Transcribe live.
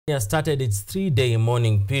Kenya started its three-day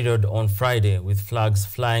mourning period on Friday with flags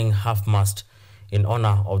flying half-mast in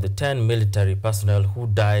honor of the 10 military personnel who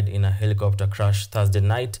died in a helicopter crash Thursday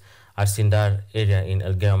night at Sindar area in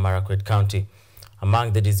Elgeyo-Marakwet County.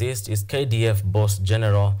 Among the deceased is KDF Boss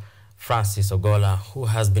General Francis Ogolla, who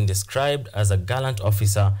has been described as a gallant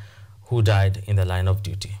officer who died in the line of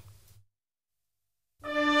duty.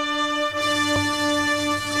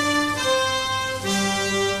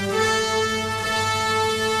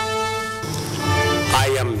 I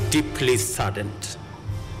am deeply saddened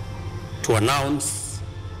to announce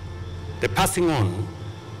the passing on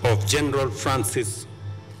of General Francis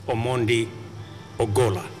Omondi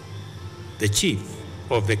Ogolla, the Chief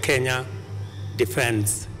of the Kenya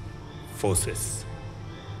Defence Forces.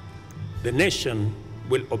 The nation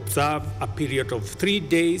will observe a period of 3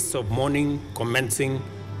 days of mourning commencing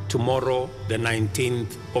tomorrow, the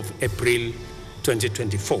 19th of April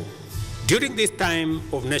 2024. During this time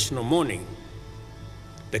of national mourning,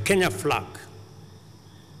 the Kenya flag,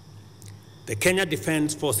 the Kenya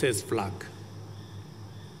Defence Forces flag,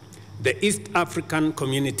 the East African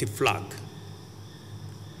Community flag,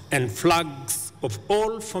 and flags of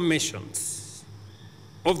all formations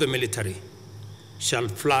of the military shall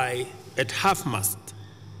fly at half-mast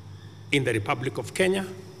in the Republic of Kenya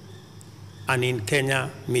and in Kenya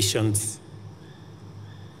missions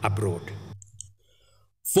abroad.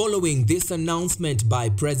 Following this announcement by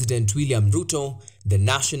President William Ruto, the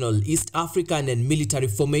national East African and military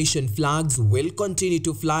formation flags will continue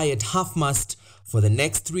to fly at half-mast for the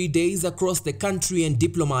next 3 days across the country and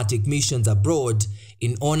diplomatic missions abroad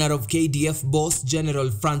in honor of KDF Boss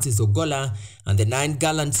General Francis Ogolla and the 9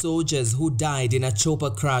 gallant soldiers who died in a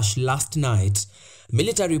chopper crash last night.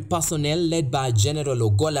 Military personnel led by General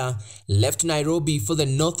Ogolla left Nairobi for the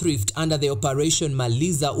North Rift under the Operation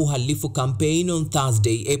Maliza Uhalifu campaign on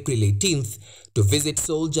Thursday, April 18th, to visit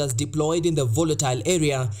soldiers deployed in the volatile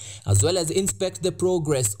area, as well as inspect the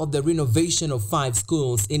progress of the renovation of 5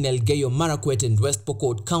 schools in Elgeyo-Marakwet and West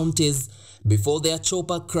Pokot counties before their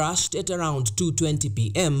chopper crashed at around 2:20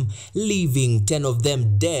 p.m., leaving 10 of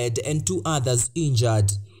them dead and 2 others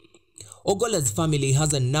injured. Ogolla's family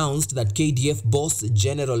has announced that KDF Boss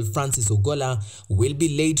General Francis Ogolla will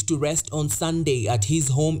be laid to rest on Sunday at his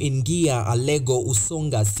home in Gia, Alego,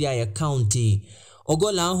 Usonga, Siaya County.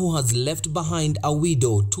 Ogolla, who has left behind a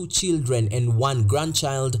widow, 2 children and 1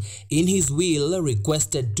 grandchild, in his will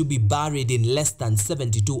requested to be buried in less than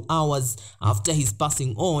 72 hours after his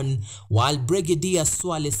passing on, while Brigadier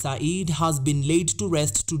Swale Said has been laid to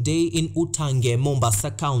rest today in Utange,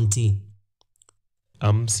 Mombasa County.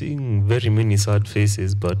 I'm seeing very many sad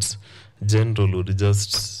faces, but General would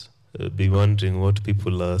just be wondering what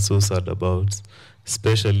people are so sad about,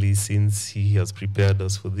 especially since he has prepared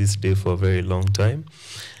us for this day for a very long time.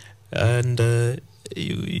 And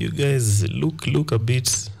you guys look a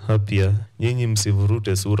bit happier. Nyinyi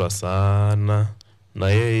msivurute sura sana. Na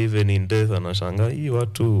yeye even in death anashanga hii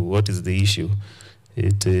watu, what is the issue?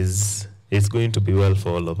 It's going to be well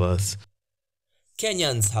for all of us.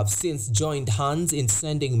 Kenyans have since joined hands in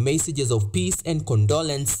sending messages of peace and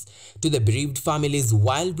condolence to the bereaved families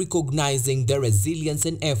while recognizing the resilience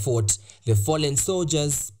and effort the fallen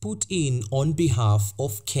soldiers put in on behalf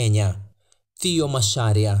of Kenya. Theo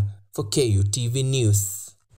Masharia for KUTV News.